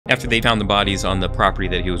After they found the bodies on the property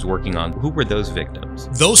that he was working on, who were those victims?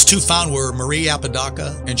 Those two found were Marie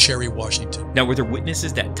Apodaca and Sherry Washington. Now, were there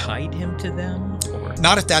witnesses that tied him to them? Or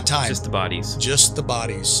not at that time. just the bodies? Just the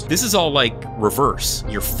bodies. This is all like reverse.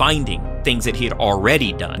 You're finding things that he had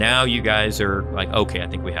already done. Now you guys are like, okay, I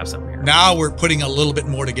think we have something here. Now we're putting a little bit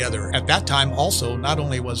more together. At that time also, not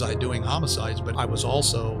only was I doing homicides, but I was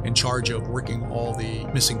also in charge of working all the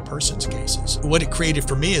missing persons cases. What it created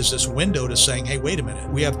for me is this window to saying, hey, wait a minute,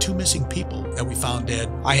 we have 2 missing people that we found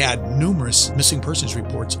dead. I had numerous missing persons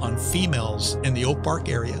reports on females in the Oak Park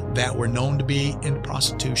area that were known to be in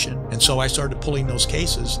prostitution. And so I started pulling those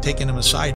cases, taking them aside.